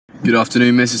Good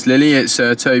afternoon, Mrs. Lilly. It's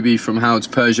Toby from Howard's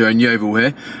Peugeot and Yeovil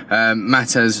here.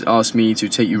 Matt has asked me to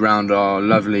take you around our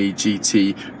lovely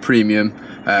GT Premium,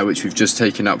 which we've just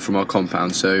taken up from our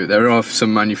compound. So there are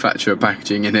some manufacturer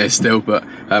packaging in here still, but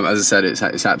as I said,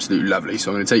 it's absolutely lovely.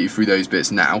 So I'm going to take you through those bits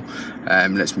now.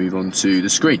 Let's move on to the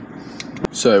screen.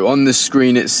 So on the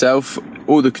screen itself,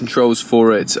 all the controls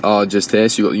for it are just here.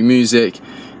 So you've got your music,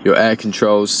 your air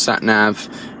controls, sat nav,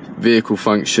 vehicle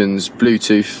functions,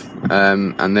 Bluetooth,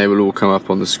 and they will all come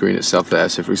up on the screen itself there.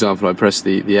 So for example, I press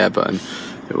the air button,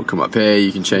 it will come up here.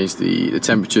 You can change the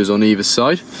temperatures on either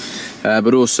side,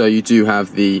 but also you do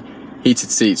have the heated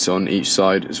seats on each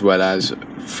side, as well as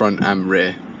front and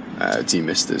rear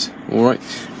demisters. Alright,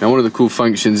 now one of the cool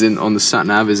functions on the sat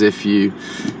nav is if you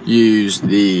use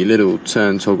the little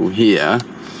turn toggle here,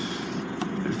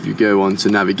 if you go on to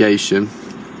navigation,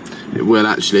 it will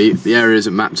actually, the area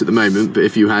isn't mapped at the moment, but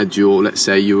if you had your, let's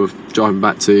say you were driving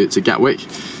back to Gatwick,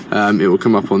 it will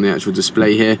come up on the actual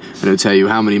display here, and it'll tell you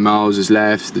how many miles is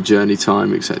left, the journey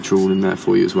time, etc., all in there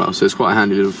for you as well. So it's quite a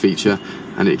handy little feature,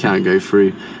 and it can go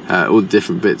through all the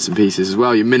different bits and pieces as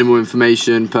well. Your minimal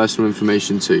information, personal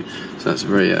information too. So that's a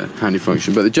very handy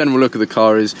function. But the general look of the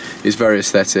car is very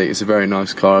aesthetic. It's a very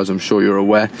nice car, as I'm sure you're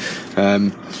aware.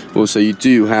 Also, you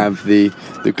do have the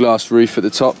glass roof at the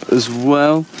top as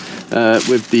well,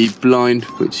 with the blind,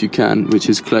 which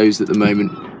is closed at the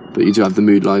moment. But you do have the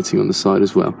mood lighting on the side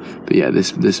as well. But yeah,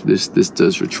 this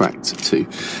does retract too.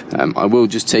 I will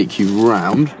just take you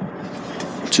round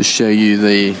to show you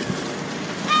the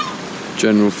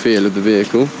general feel of the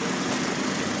vehicle.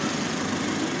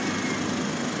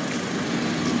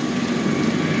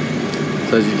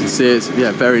 So as you can see, it's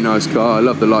very nice car. I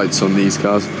love the lights on these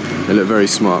cars. They look very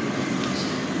smart.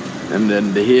 And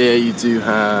then here you do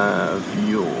have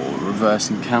your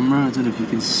reversing camera. I don't know if you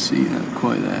can see that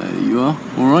quite there. There you are.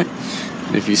 Alright.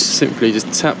 And if you simply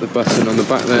just tap the button on the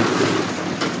back there,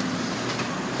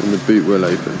 and the boot will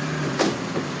open.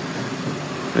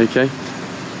 Okay.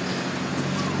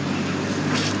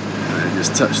 And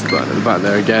just touch the button at the back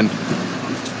there again,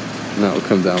 and that will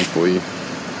come down for you.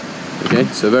 Okay,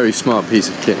 so a very smart piece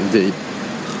of kit indeed.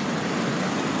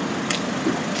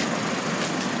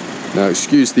 Now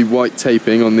excuse the white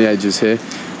taping on the edges here,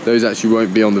 those actually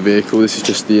won't be on the vehicle. This is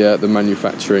just the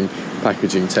manufacturing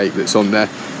packaging tape that's on there,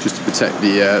 just to protect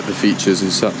the features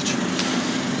and such.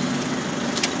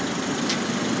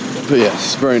 But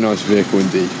yes, very nice vehicle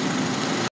indeed.